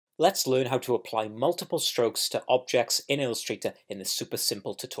Let's learn how to apply multiple strokes to objects in Illustrator in this super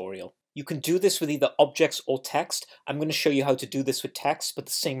simple tutorial. You can do this with either objects or text. I'm going to show you how to do this with text, but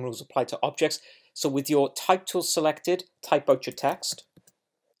the same rules apply to objects. So with your type tool selected, type out your text,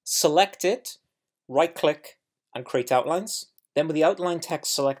 select it, right click and create outlines. Then with the outline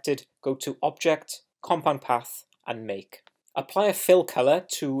text selected, go to Object, Compound Path and Make. Apply a fill color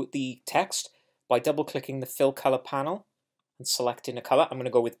to the text by double clicking the fill color panel and selecting a color. I'm going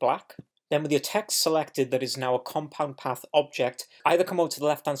to go with black. Then with your text selected that is now a compound path object, either come over to the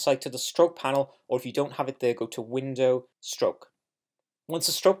left hand side to the stroke panel, or if you don't have it there, go to Window, Stroke. Once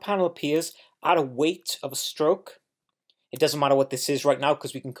the stroke panel appears, add a weight of a stroke. It doesn't matter what this is right now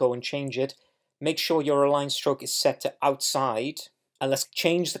because we can go and change it. Make sure your align stroke is set to outside, and let's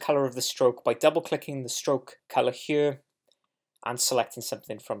change the color of the stroke by double clicking the stroke color here and selecting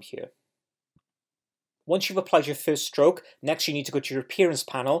something from here. Once you've applied your first stroke, next you need to go to your Appearance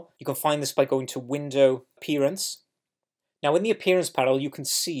panel. You can find this by going to Window, Appearance. Now in the Appearance panel you can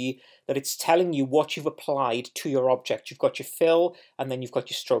see that it's telling you what you've applied to your object. You've got your fill and then you've got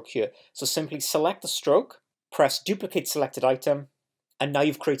your stroke here. So simply select the stroke, press Duplicate Selected Item, and now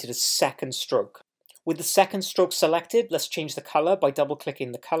you've created a second stroke. With the second stroke selected, let's change the color by double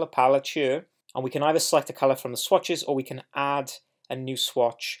clicking the color palette here, and we can either select a color from the swatches or we can add a new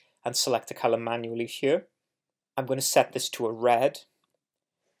swatch and select a color manually here. I'm going to set this to a red.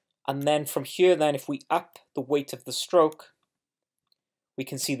 And then from here then, if we up the weight of the stroke, we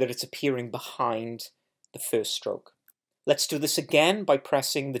can see that it's appearing behind the first stroke. Let's do this again by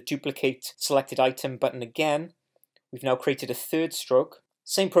pressing the Duplicate Selected Item button again. We've now created a third stroke.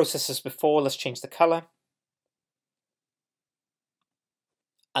 Same process as before, let's change the color.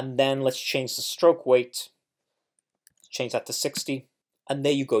 And then let's change the stroke weight. Change that to 60. And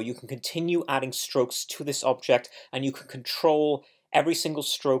there you go, you can continue adding strokes to this object, and you can control every single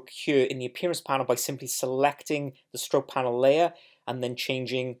stroke here in the Appearance panel by simply selecting the stroke panel layer and then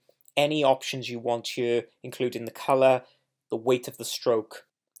changing any options you want here, including the color, the weight of the stroke,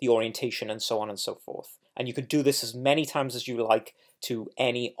 the orientation, and so on and so forth. And you can do this as many times as you like to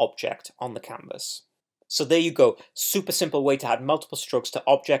any object on the canvas. So there you go, super simple way to add multiple strokes to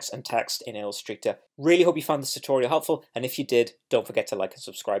objects and text in Illustrator. Really hope you found this tutorial helpful, and if you did, don't forget to like and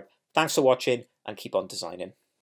subscribe. Thanks for watching, and keep on designing.